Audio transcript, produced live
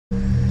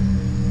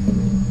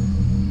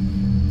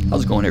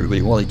How's it going,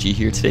 everybody? Wally G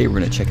here. Today we're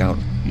going to check out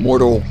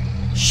Mortal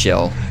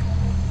Shell.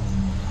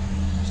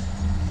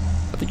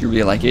 I think you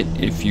really like it.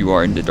 If you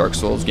are into Dark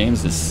Souls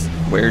games, this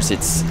wears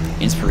its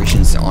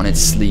inspirations on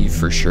its sleeve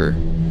for sure.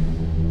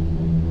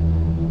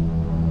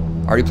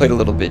 I already played a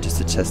little bit just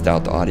to test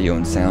out the audio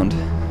and sound.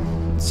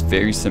 It's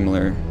very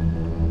similar,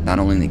 not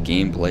only in the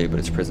gameplay, but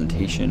its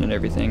presentation and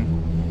everything.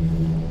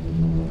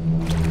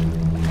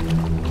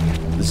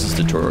 This is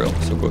tutorial,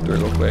 so go through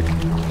it real quick.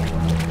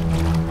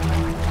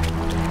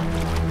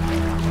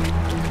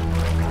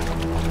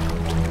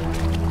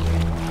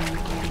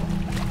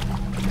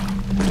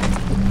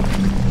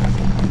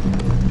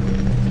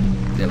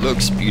 It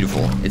looks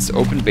beautiful. It's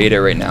open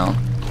beta right now,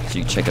 so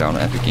you can check it out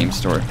on Epic Games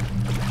Store.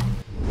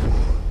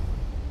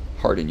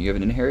 Harden. You have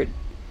an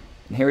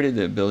inherited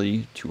the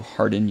ability to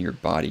harden your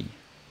body.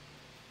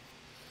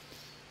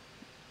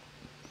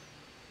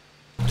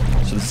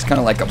 So this is kind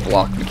of like a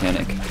block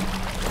mechanic.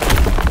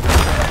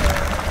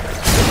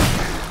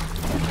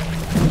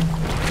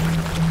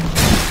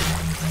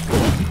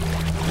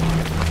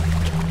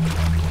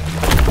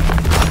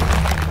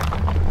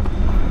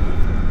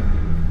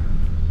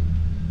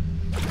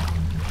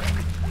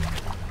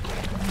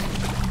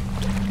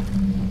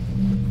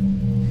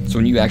 So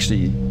when you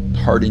actually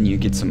harden, you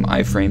get some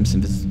iframes,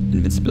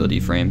 invincibility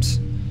frames.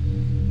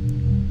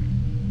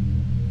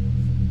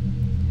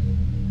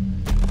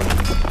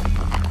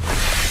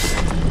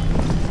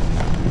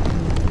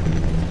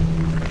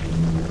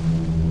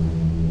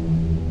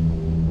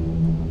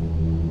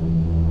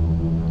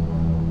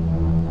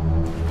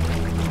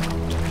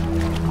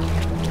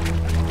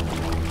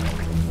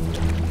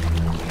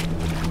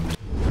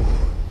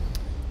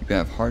 You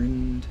have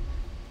hardened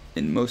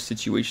in most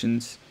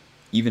situations,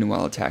 even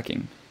while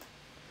attacking.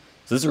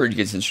 So this is where it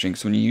gets interesting.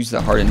 So when you use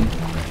the harden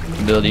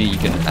ability, you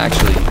can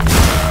actually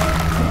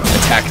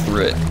attack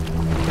through it.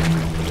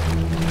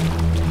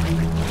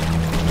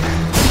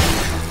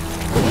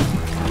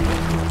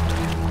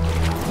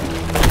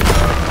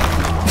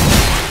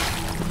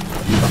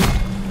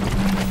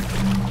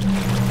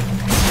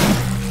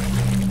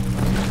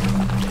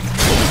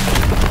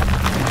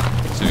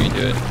 So you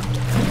do it.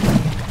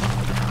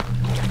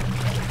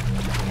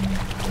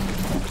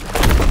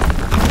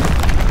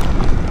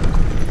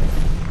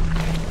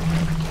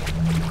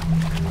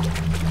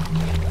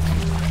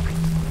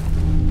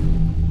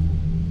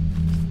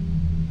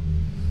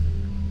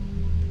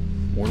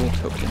 Mortal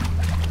token.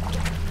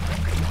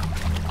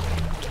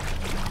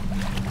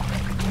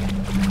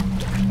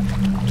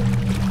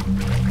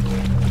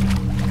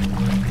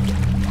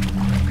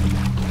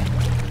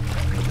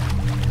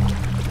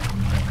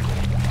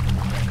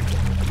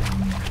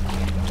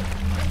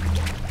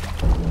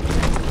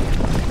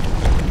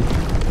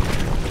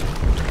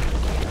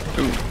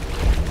 Ooh,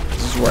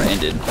 this is where I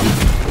ended.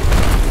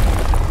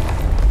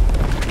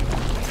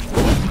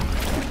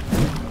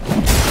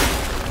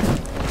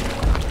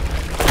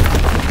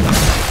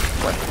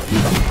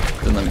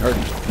 Didn't let me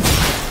harden.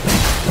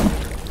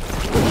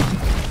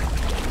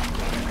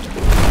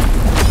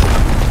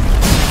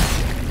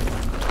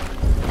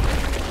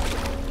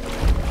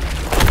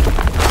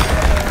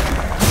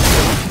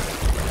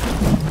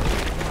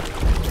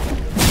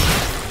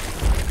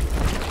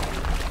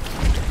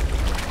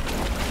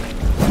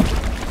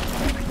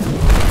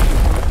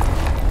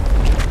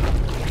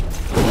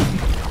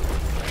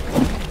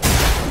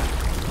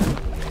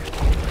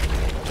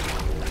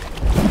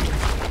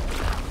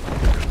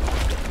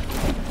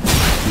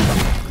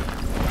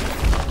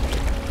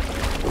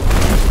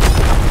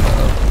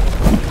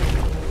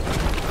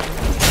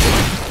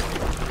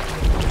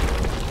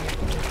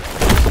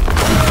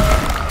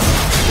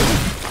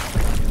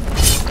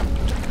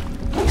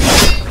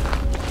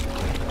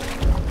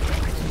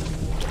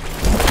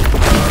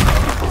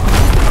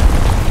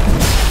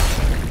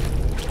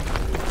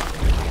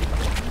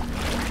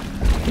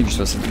 I think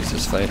you're supposed to lose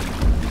this fight.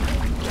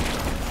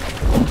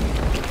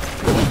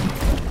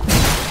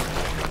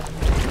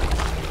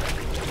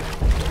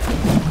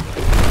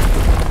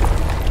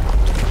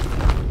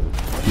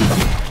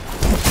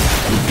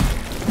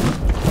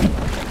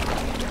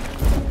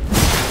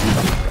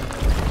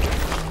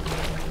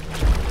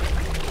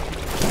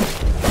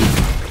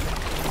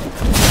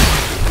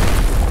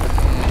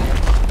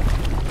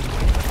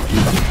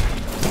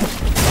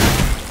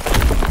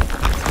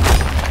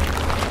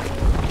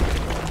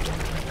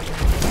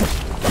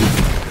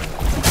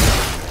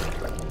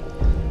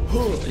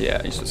 Yeah,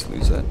 you're supposed to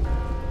lose that.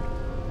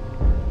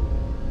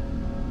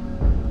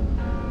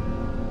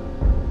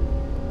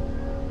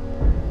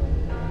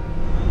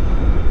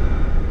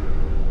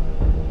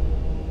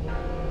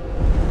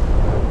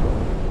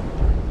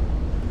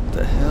 What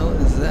the hell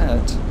is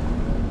that?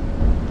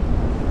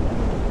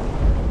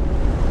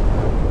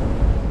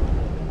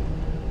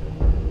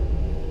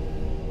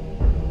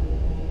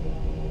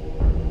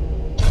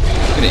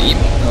 You're gonna eat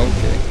me?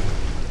 Okay.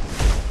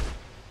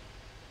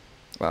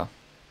 Wow.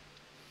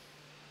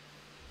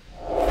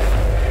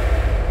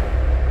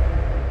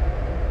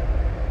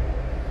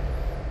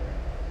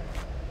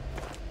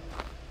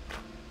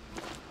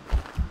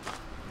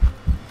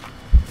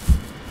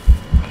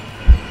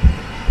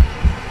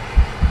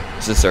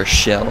 This is our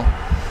shell.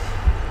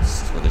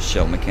 This is where the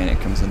shell mechanic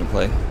comes into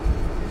play.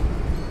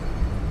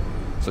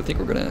 So I think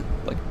we're gonna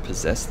like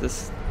possess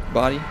this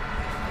body.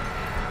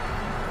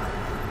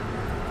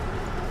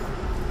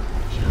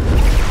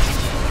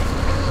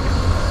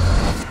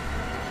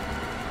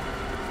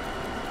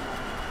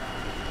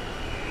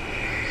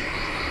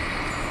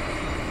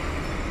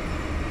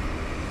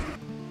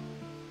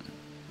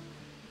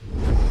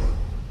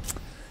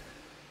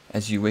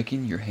 As you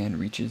awaken, your hand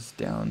reaches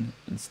down,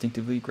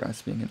 instinctively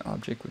grasping an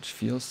object which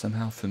feels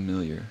somehow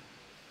familiar.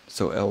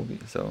 So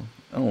L1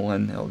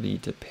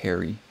 LV to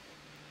parry.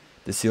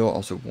 The seal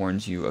also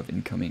warns you of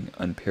incoming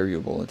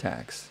unparryable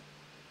attacks.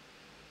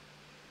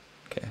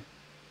 Okay.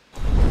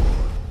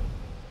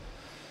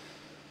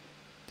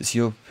 The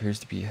seal appears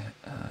to be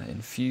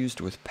infused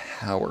with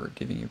power,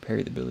 giving you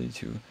parry the ability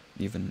to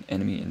leave an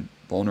enemy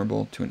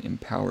invulnerable to an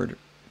empowered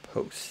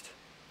post.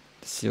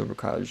 The seal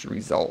requires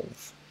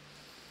resolve.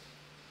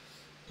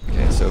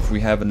 Okay, so if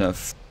we have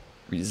enough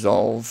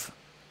resolve,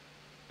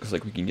 looks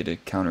like we can get a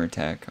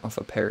counterattack off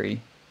a parry.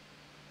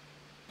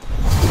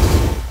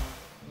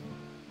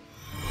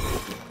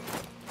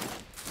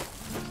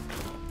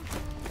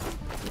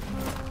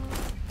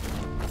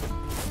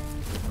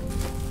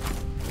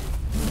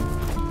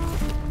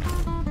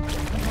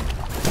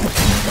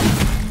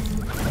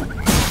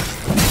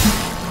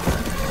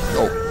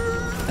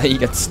 Oh, he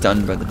got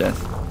stunned by the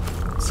death.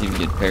 Let's see if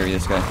we can parry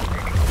this guy.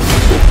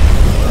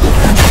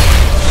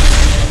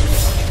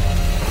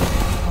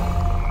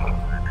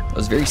 It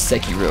was very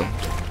Sekiro,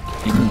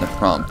 even the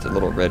prompt, the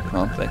little red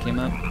prompt that came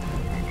up.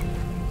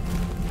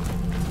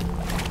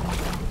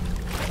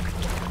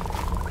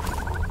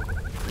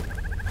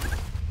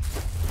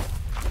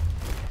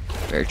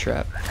 Bear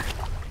trap.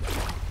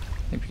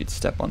 Maybe we could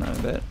step on that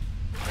a bit.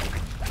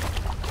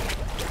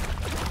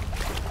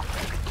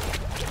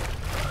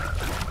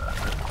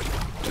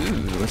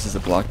 Ooh, this is a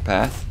blocked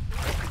path.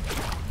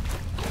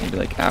 Maybe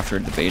like after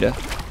the beta.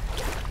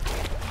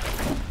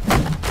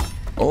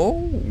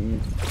 Oh!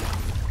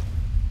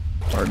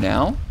 Or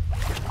now?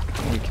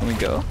 Can we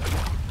go?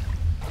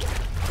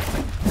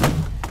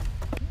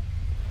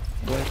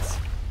 What?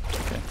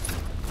 Okay.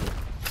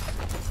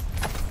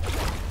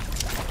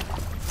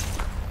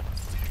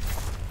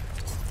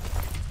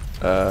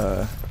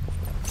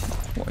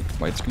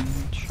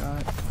 Widescreen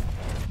shot.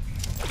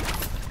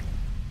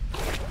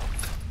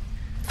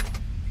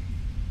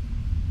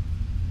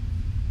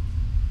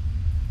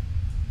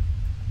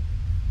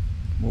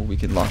 Well, we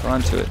could lock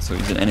onto it, so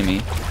he's an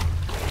enemy.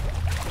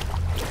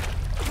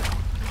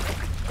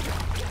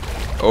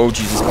 Oh,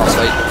 Jesus, boss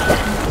fight.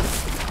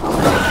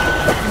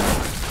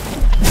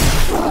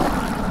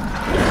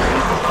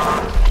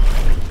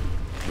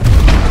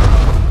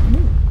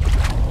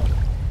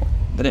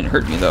 That didn't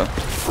hurt me, though.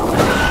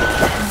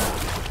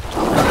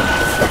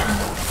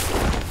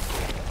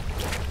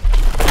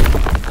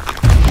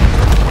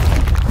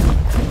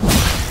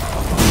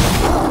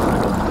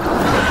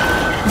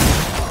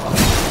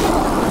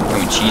 Can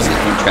we cheese it?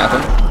 Can we trap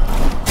him?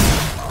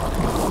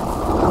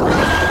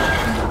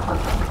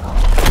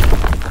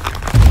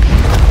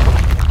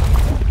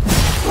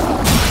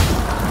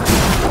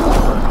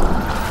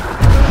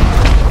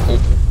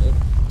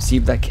 See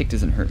if that kick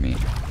doesn't hurt me.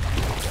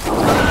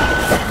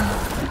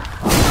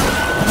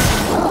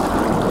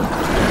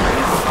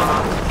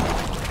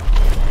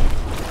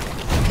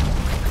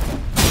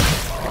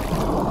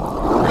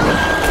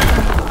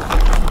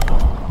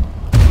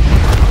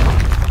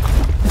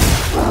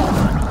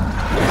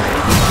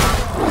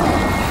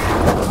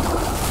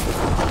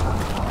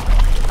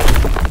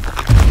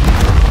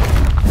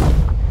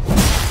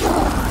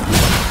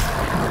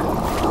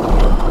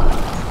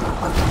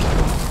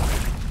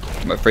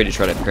 I'm afraid to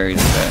try to parry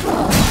this guy.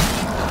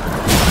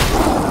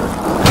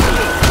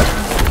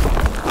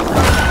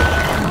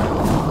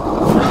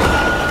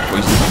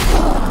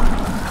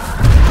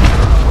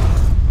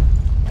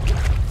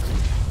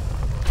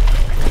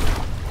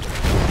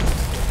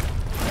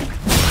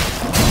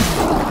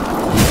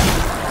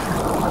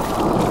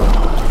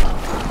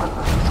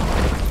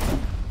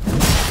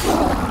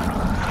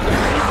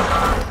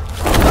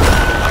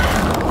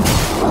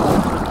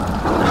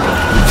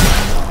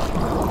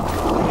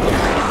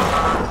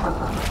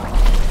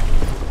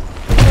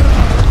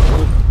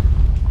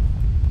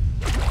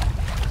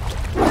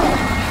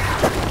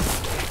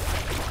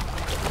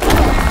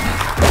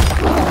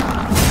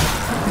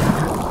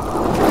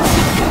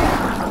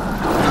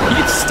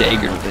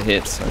 Staggered with the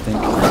hits, I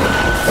think.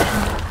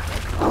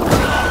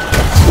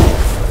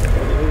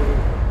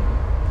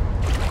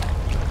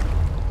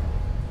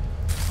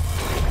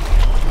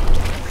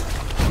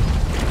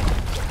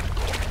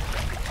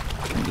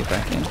 Can we get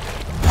back in?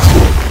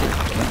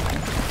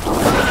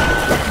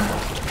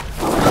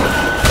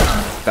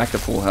 Back to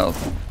full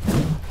health.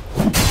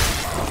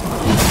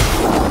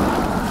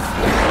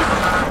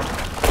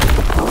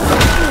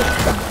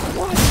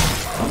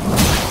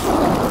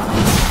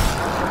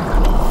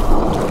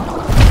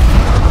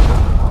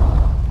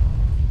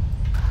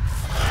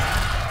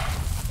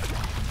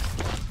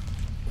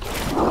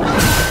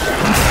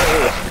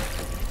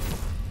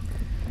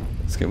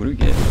 good. What do we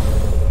get?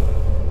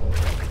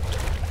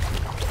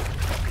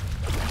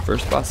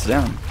 First boss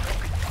down.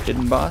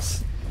 Hidden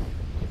boss.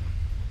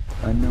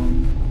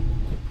 Unknown.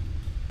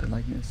 The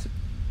likeness of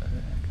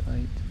an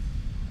acolyte.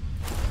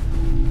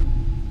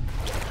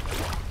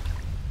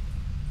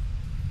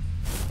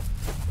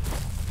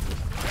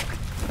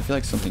 I feel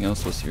like something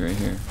else was here right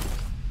here.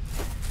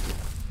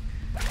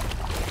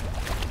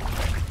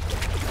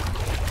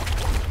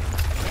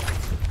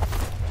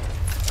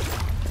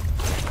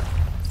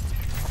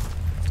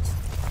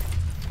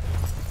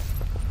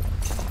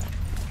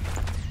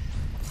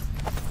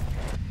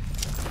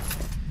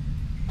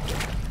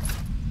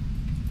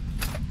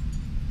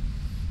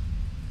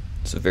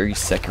 So very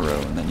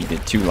Sekiro, and then you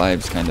get 2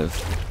 lives, kind of.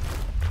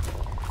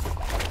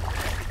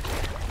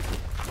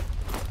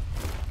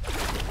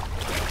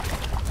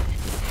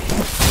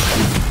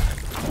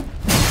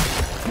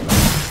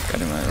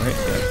 Got him right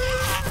there.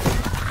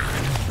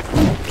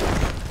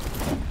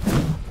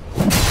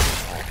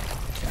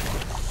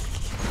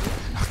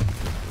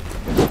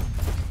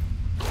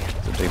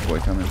 There's a big boy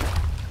coming.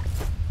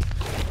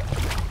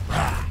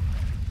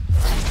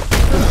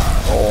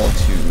 All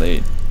too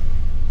late.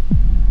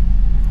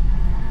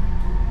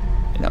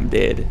 And I'm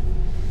dead.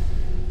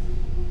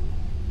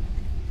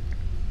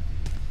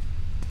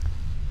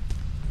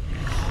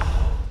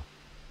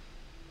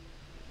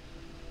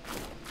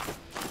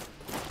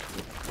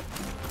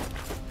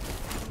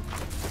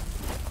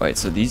 Alright,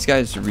 so these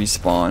guys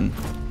respawn.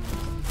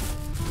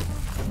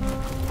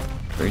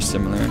 Very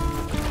similar.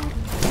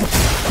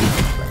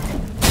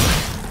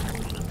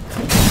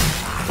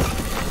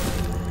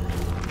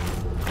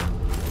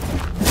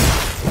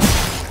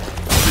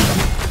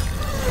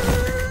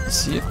 Let's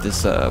see if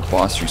this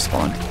boss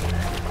respawned.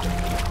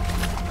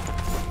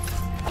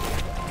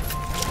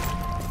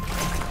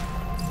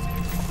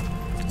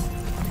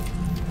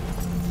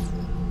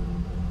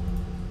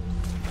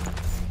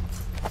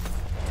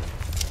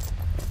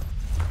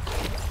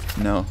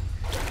 No.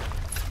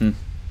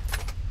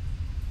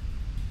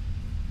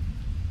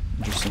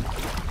 Interesting.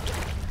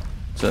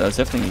 So that's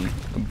definitely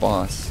a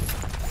boss.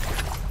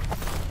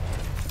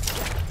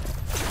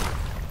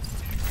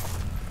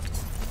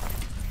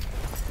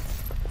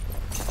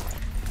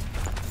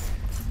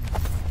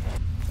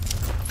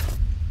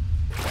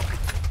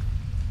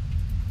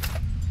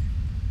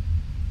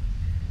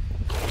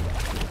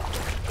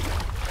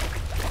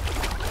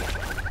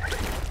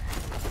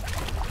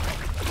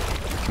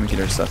 Can we get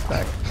our stuff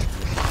back?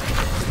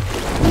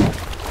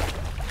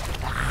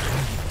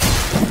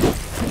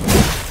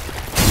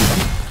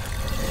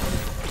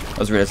 I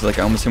was weird, like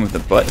I almost hit him with the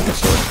butt of the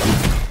sword.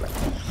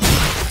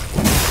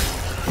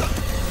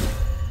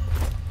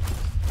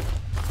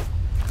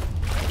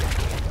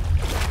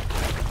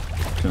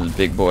 Comes the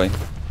big boy.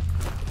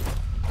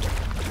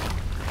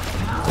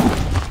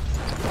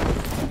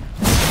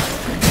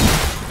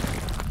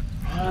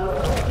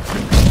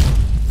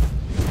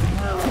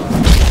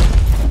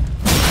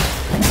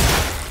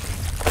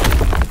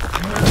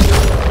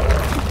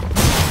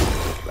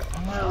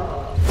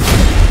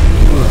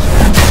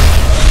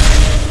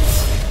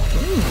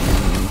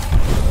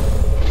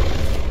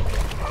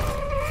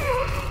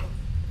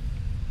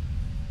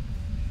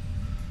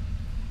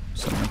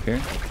 Something up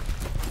here.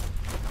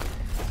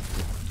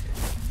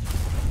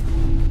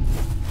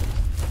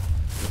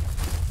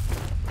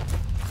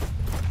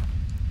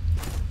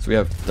 So we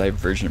have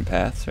divergent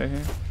paths right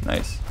here.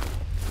 Nice.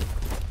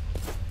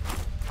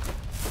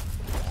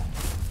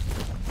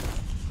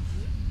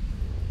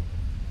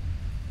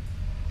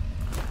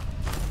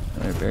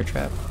 Another bear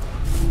trap.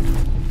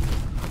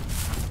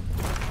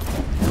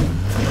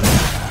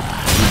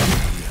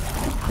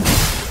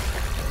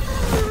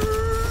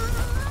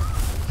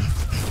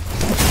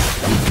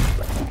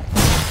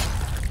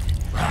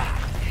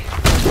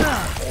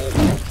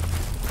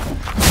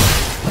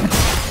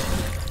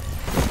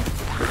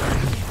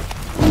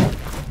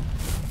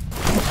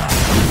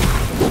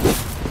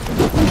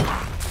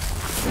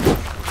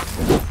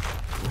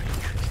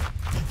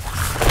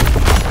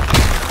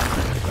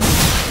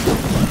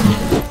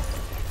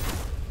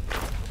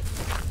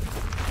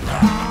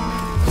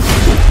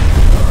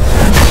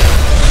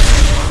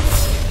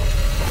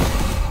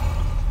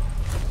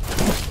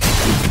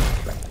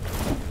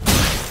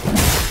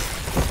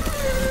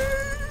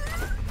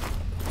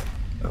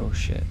 Oh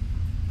shit.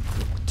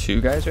 2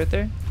 guys right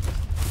there?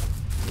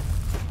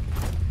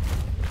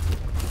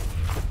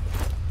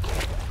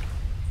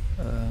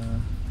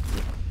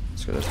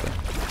 Let's go this way.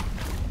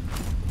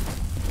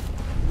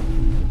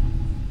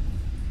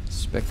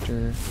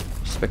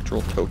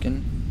 Spectral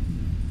token.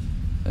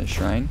 A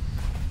shrine.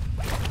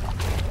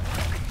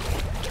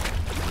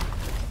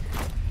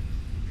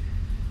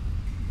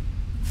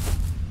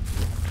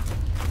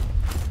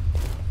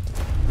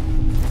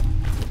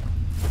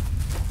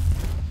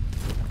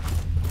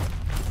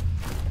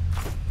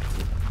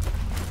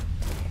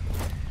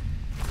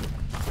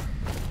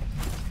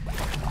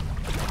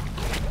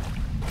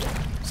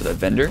 So that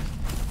vendor.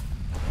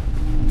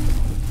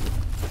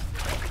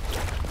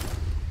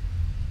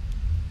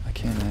 I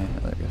can't.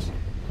 There it goes.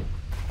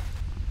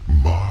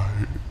 My,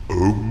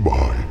 oh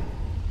my,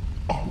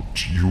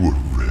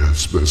 rare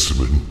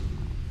specimen.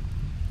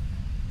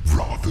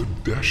 Rather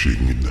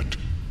dashing in that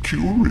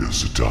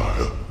curious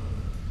attire.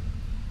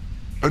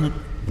 And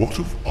what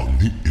of on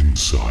the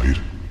inside?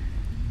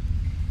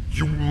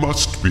 You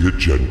must be a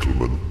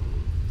gentleman.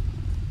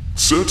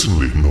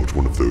 Certainly not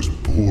one of those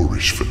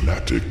boorish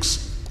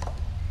fanatics.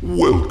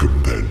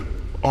 Welcome then.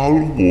 I'll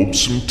warm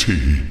some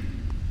tea.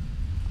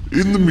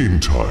 In the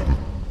meantime,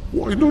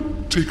 why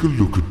not take a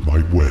look at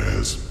my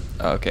wares?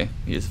 Okay,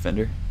 he is a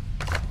vendor.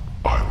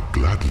 I'll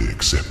gladly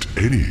accept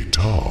any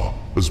tar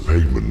as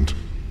payment.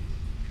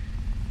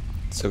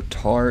 So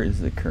tar is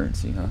the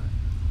currency, huh?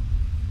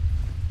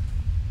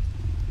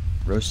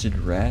 Roasted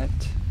rat.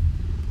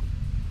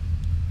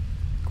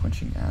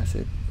 Quenching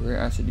acid. Rare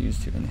acid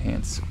used to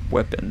enhance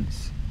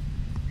weapons.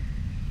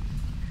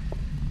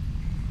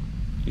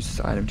 Use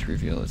this item to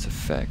reveal its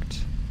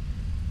effect.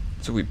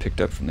 That's what we picked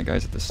up from the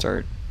guys at the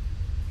start.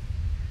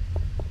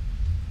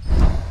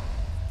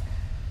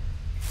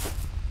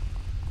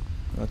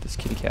 What about this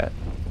kitty cat?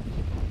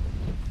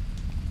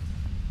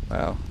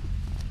 Wow.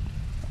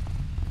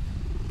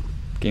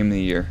 Game of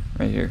the year,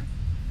 right here.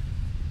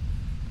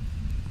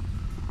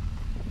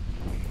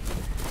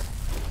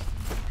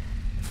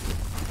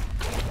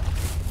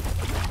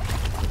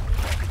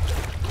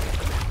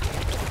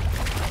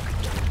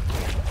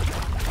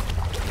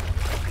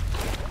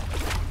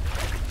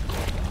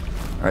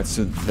 Alright,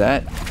 so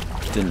that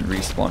didn't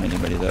respawn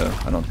anybody though,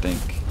 I don't think.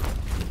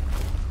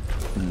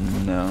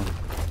 No.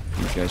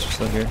 These guys are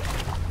still here.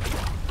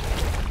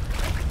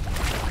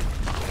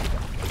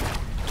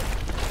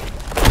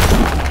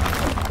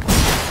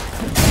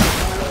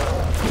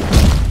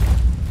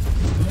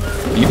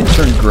 You even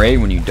turn gray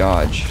when you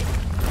dodge.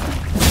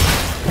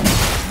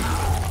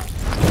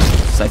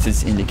 Besides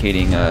it's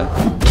indicating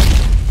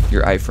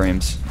your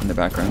iframes in the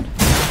background.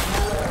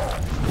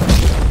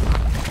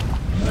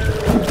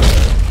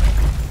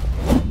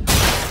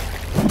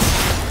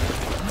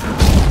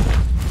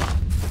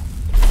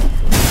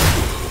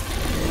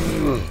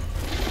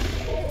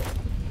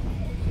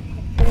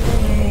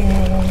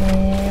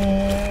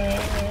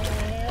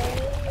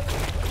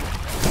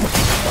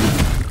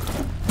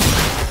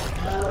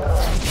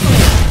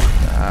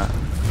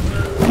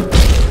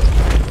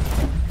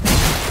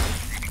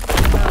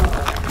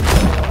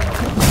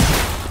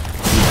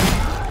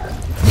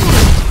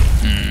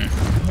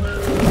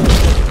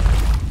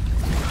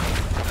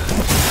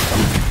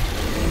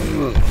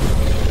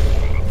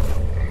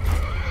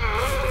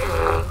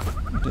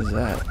 What is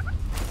that?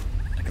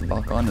 I can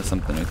lock onto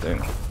something right there.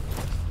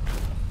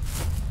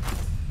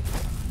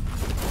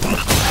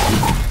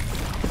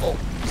 Oh,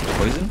 is it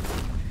poison?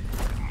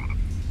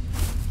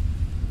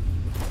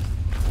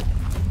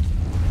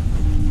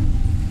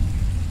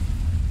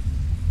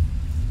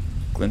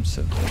 Glimpse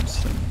of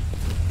Crimson.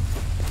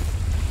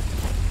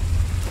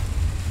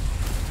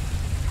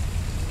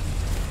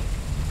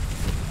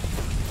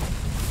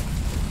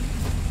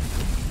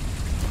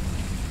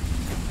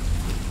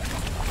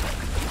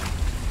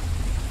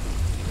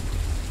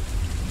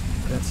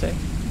 What did that say?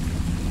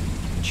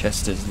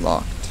 Chest is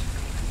locked.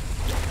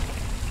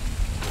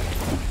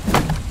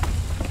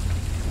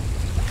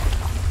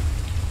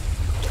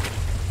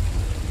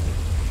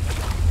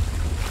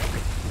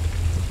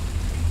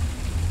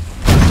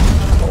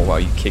 Oh wow,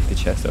 you kicked the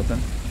chest open.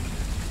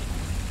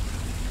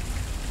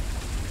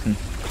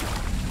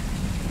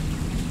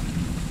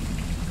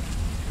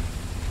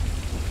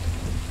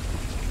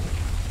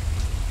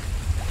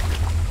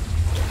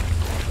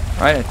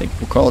 Alright, I think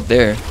we'll call it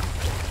there.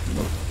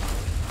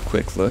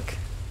 Quick look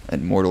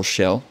at Mortal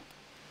Shell.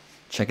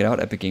 Check it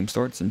out, Epic Game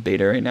Store. It's in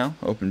beta right now,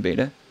 open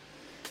beta.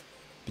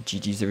 But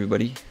GG's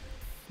everybody.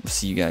 We'll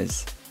see you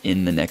guys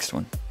in the next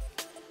one.